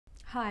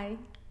Hi,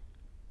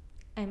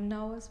 I'm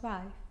Noah's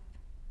wife.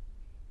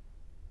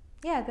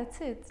 Yeah, that's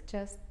it,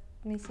 just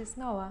Mrs.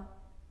 Noah.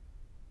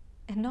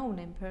 A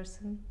no-name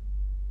person.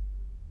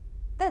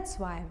 That's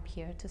why I'm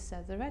here, to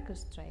set the record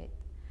straight.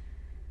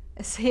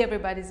 See,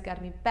 everybody's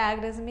got me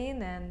pegged as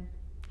mean and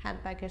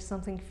handpackers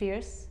something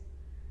fierce.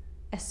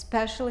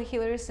 Especially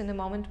hilarious in the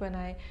moment when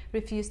I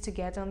refused to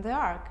get on the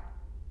ark.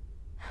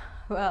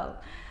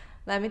 Well,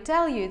 let me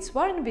tell you, it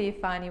wouldn't be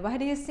funny. Why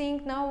do you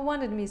think Noah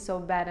wanted me so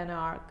bad on the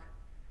ark?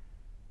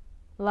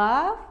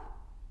 Love?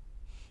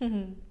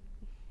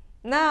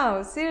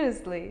 No,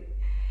 seriously.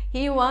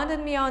 He wanted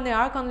me on the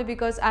ark only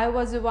because I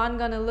was the one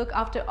gonna look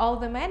after all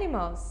them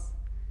animals.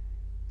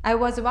 I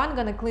was the one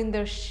gonna clean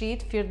their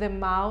shit, feed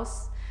them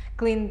mouse,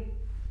 clean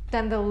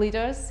tender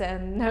litters,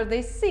 and nurse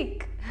they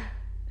sick.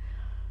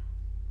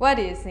 What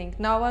do you think,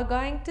 Noah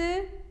going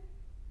to?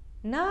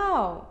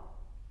 No.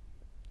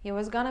 He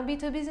was gonna be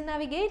too busy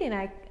navigating,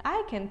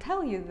 I can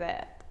tell you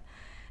that.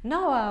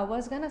 Noah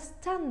was gonna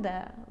stand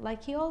there,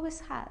 like he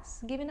always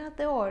has, giving out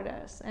the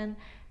orders and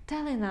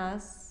telling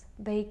us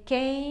they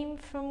came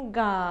from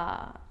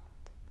God.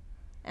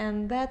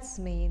 And that's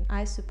mean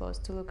I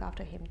supposed to look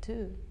after him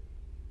too.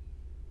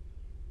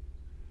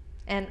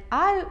 And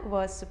I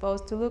was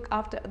supposed to look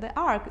after the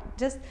ark.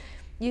 Just,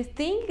 you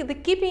think the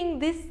keeping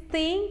this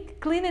thing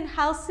clean and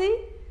healthy?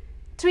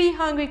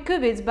 300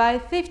 cubits by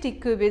 50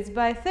 cubits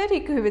by 30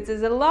 cubits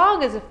is as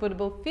long as a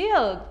football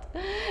field.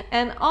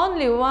 And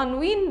only one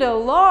window,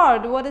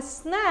 Lord, what a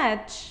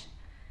snatch.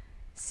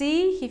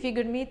 See, he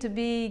figured me to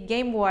be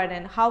game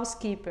warden,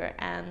 housekeeper,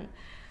 and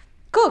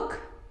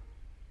cook.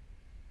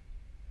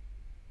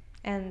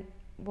 And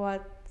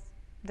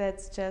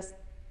that's just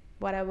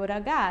what I would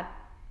have got.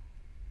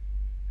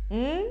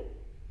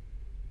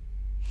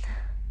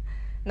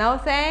 No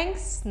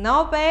thanks,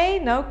 no pay,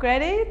 no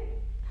credit.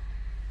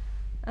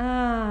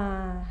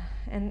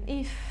 And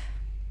if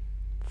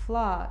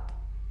flood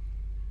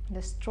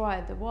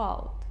destroyed the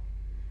world,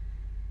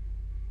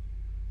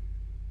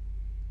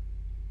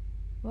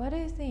 what do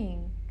you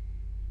think?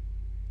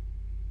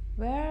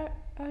 Where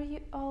are you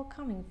all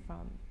coming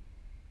from?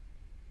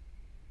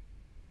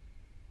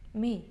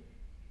 Me.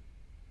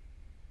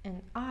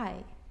 And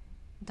I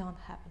don't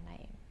have a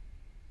name.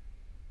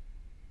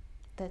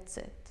 That's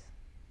it.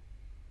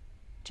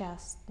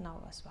 Just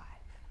Noah's wife.